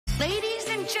Ladies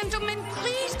and gentlemen,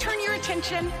 please turn your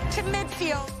attention to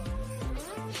midfield.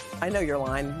 I know your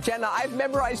line. Jenna, I've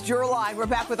memorized your line. We're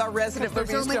back with our resident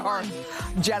movie star,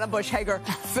 Jenna Hager,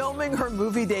 filming her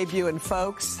movie debut. And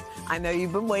folks, I know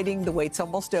you've been waiting. The wait's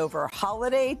almost over.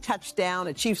 Holiday Touchdown,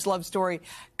 A Chief's Love Story,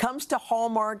 comes to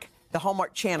Hallmark, the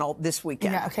Hallmark channel this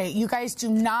weekend. Yeah, okay. You guys do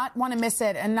not want to miss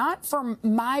it. And not for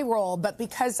my role, but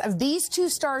because of these two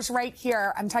stars right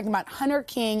here. I'm talking about Hunter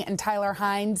King and Tyler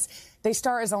Hynes. They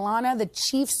star as Alana, the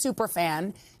Chiefs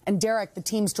superfan, and Derek, the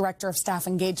team's director of staff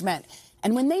engagement.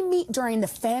 And when they meet during the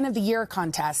Fan of the Year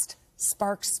contest,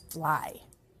 sparks fly.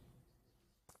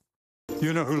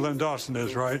 You know who Len Dawson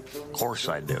is, right? Of course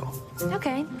I do.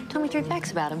 Okay, tell me 3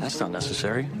 facts about him. That's not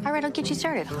necessary. All right, I'll get you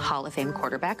started. Hall of Fame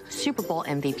quarterback, Super Bowl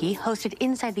MVP, hosted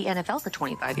Inside the NFL for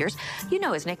 25 years. You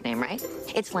know his nickname, right?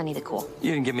 It's Lenny the Cool.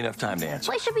 You didn't give me enough time to answer.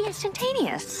 Well, it should be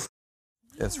instantaneous.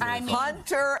 It's really fun.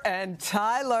 Hunter and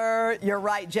Tyler, you're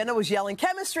right. Jenna was yelling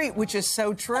chemistry, which is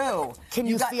so true. Can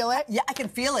you feel it? Yeah, I can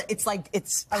feel it. It's like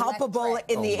it's palpable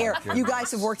Electric. in the air. goodness. You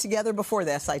guys have worked together before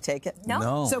this, I take it?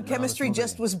 No. So chemistry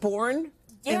just was born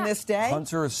in this day?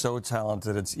 Hunter is so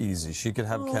talented, it's easy. She could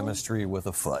have chemistry with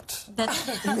a foot. With a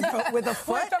foot? With a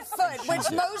foot,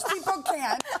 which most people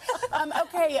can't.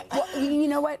 Okay, well, you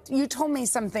know what? You told me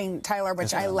something, Tyler,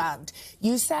 which I loved.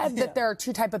 You said that there are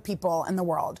 2 types of people in the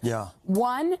world. Yeah.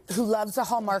 One who loves a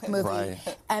Hallmark movie, Right.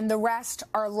 and the rest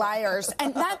are liars.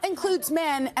 And that includes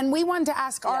men. And we wanted to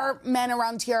ask our men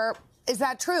around here, is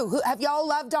that true? Have y'all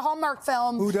loved a Hallmark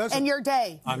film Who doesn't? in your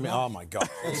day? I mean, oh my God.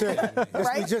 That's it.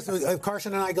 Right? We just,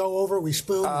 Carson and I go over, we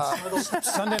spoon.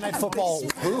 Sunday Night Football.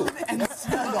 Who? That's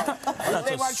They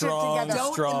a watch it strong, together.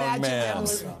 Don't strong imagine man.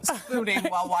 them spooning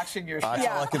while watching your show. That's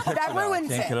all I can picture that now. I ruins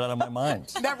can't it. get it out of my mind.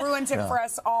 That ruins it for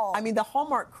us all. I mean, the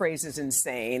Hallmark craze is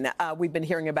insane. We've been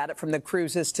hearing about it from the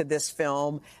cruises to this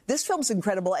film. This film's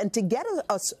incredible. And to get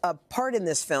a part in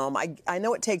this film, I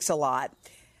know it takes a lot.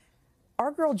 Our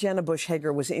girl Jenna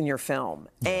Hager was in your film,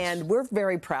 and we're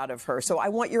very proud of her. So I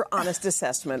want your honest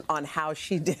assessment on how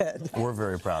she did. We're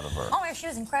very proud of her. Oh, yeah, she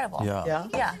was incredible. Yeah.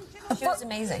 Yeah, she was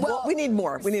amazing. Well, we need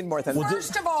more. We need more than that.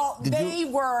 First of all, they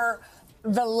were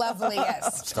the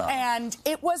loveliest. Stop. And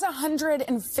it was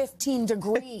 115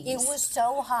 degrees. It was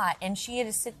so hot, and she had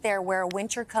to sit there, wear a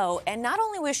winter coat, and not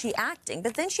only was she acting,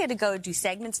 but then she had to go do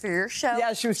segments for your show.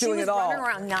 Yeah, she was doing it all. She was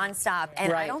running around nonstop,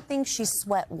 and Right. I don't think she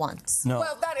sweat once. No.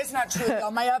 Well, that is not true, though.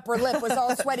 My upper lip was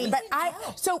all sweaty. But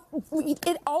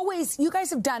it always, you guys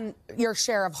have done your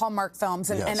share of Hallmark films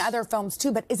and other films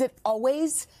too, but is it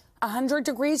always 100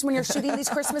 degrees when you're shooting these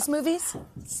Christmas movies?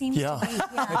 Seems to be,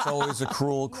 It's always a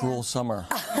cruel, cruel summer.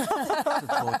 To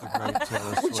quote the great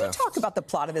Taylor Would you Swift. talk about the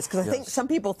plot of this? Because I think some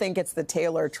people think it's the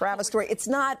Taylor Travis story. It's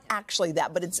not actually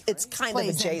that, but it's kind of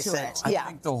Plays into adjacent. it. I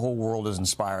think the whole world is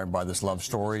inspired by this love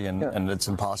story, and it's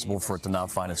impossible for it to not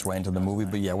find its way into the movie.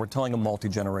 But yeah, we're telling a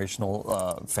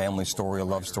multi-generational family story, a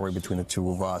love story between the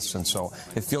two of us, and so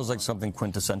it feels like something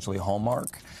quintessentially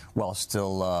Hallmark, while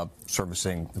still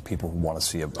servicing the people who want to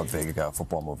see a big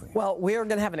football movie. Well, we are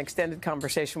going to have an extended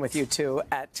conversation with you two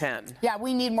at 10. Yeah,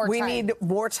 we need more time. We need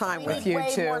more time with you way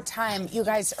two. More time. You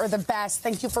guys are the best.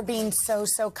 Thank you for being so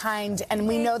kind. And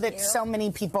we know that so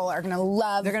many people are going to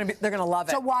love. They're going to love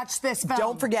it. To watch this film.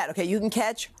 Don't forget. Okay, you can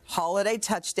catch Holiday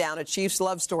Touchdown, A Chief's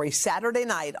Love Story, Saturday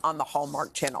night on the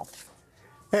Hallmark Channel.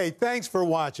 Hey, thanks for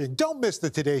watching. Don't miss the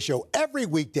Today Show every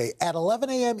weekday at 11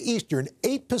 a.m. Eastern,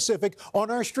 8 Pacific on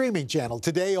our streaming channel,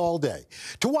 Today All Day.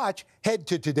 To watch, head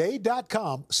to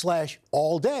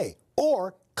today.com/allday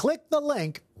or click the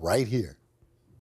link right here.